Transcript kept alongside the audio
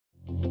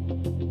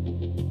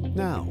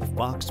Now,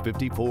 Fox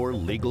 54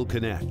 Legal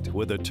Connect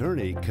with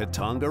attorney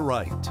Katonga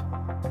Wright.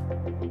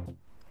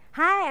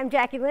 Hi, I'm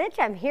Jackie Lynch.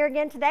 I'm here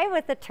again today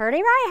with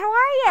attorney Wright. How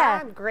are you?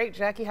 I'm great,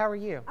 Jackie. How are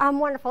you? I'm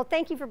wonderful.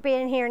 Thank you for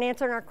being here and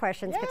answering our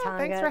questions, Katonga.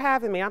 Thanks for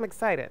having me. I'm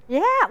excited.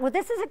 Yeah, well,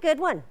 this is a good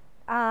one.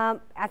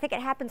 I think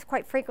it happens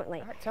quite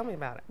frequently. All right, tell me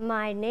about it.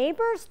 My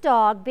neighbor's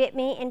dog bit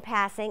me in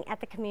passing at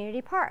the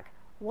community park.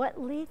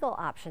 What legal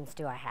options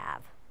do I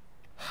have?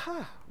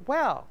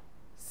 Well,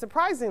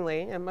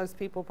 surprisingly, and most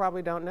people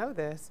probably don't know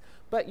this,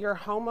 but your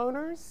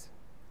homeowners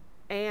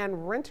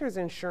and renters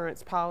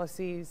insurance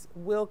policies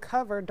will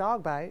cover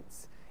dog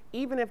bites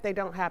even if they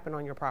don't happen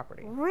on your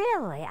property.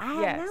 Really? I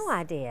had no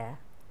idea.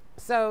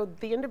 So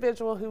the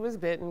individual who was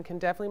bitten can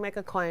definitely make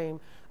a claim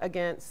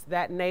against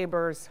that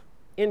neighbor's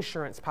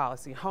insurance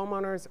policy,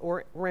 homeowners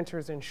or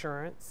renters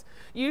insurance.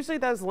 Usually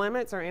those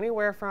limits are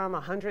anywhere from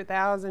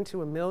 $100,000 to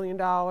 $1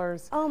 million.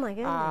 Oh my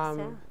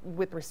goodness.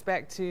 With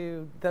respect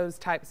to those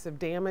types of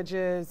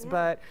damages,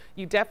 but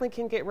you definitely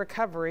can get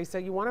recovery. So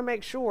you want to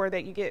make sure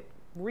that you get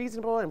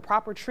reasonable and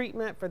proper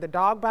treatment for the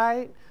dog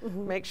bite.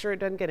 Make sure it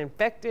doesn't get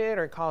infected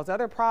or cause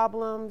other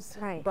problems.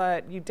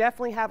 But you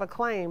definitely have a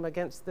claim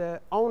against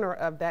the owner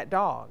of that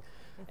dog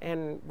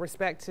in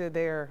respect to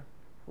their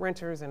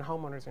renters and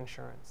homeowners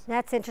insurance.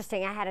 That's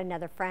interesting. I had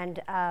another friend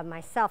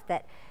myself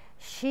that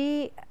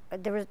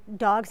there was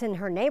dogs in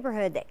her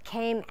neighborhood that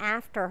came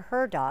after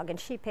her dog, and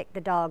she picked the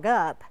dog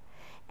up,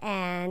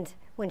 and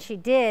when she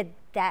did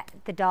that,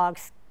 the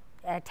dogs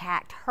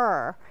attacked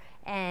her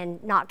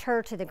and knocked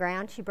her to the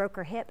ground. She broke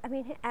her hip. I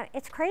mean,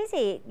 it's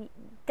crazy.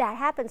 That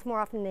happens more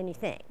often than you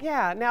think.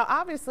 Yeah, now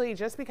obviously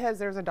just because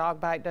there's a dog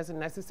bite doesn't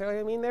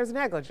necessarily mean there's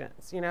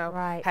negligence, you know.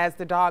 Has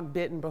the dog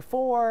bitten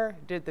before?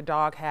 Did the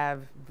dog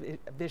have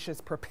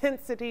vicious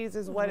propensities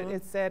is what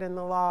it said in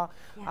the law.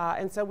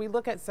 And so we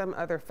look at some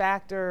other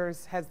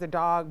factors. Has the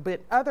dog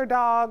bit other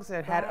dogs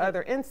and had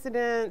other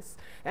incidents?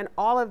 And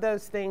all of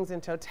those things in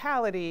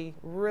totality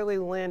really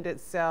lend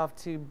itself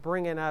to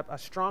bringing up a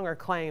stronger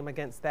claim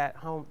against that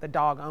the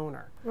dog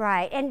owner.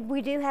 Right, and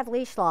we do have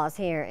leash laws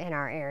here in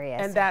our area.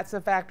 And that's a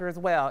factor as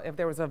well. If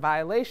there was a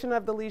violation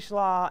of the leash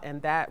law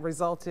and that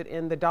resulted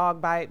in the dog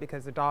bite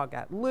because the dog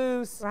got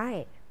loose,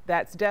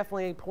 that's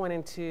definitely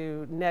pointing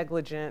to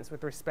negligence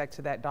with respect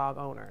to that dog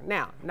owner.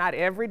 Now, not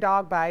every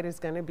dog bite is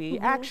going to be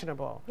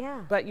actionable,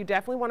 but you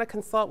definitely want to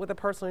consult with a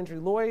personal injury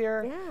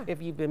lawyer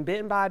if you've been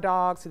bitten by a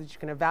dog so that you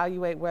can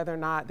evaluate whether or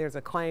not there's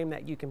a claim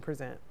that you can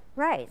present.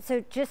 Right,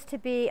 so just to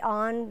be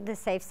on the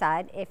safe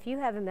side, if you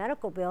have a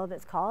medical bill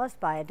that's caused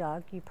by a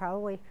dog, you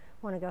probably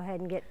want to go ahead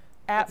and get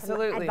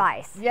some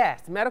advice.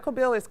 Yes, medical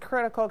bill is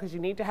critical because you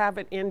need to have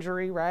an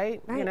injury,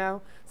 right? You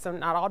know, so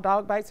not all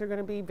dog bites are going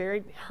to be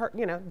very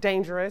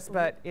dangerous,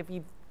 but if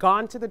you've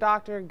gone to the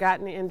doctor,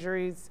 gotten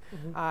injuries,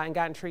 and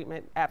gotten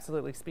treatment,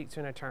 absolutely speak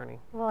to an attorney.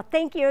 Well,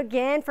 thank you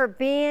again for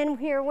being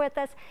here with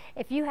us.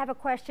 If you have a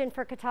question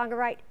for Katonga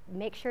Wright,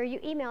 make sure you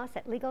email us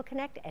at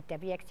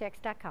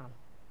legalconnect@wxjx.com.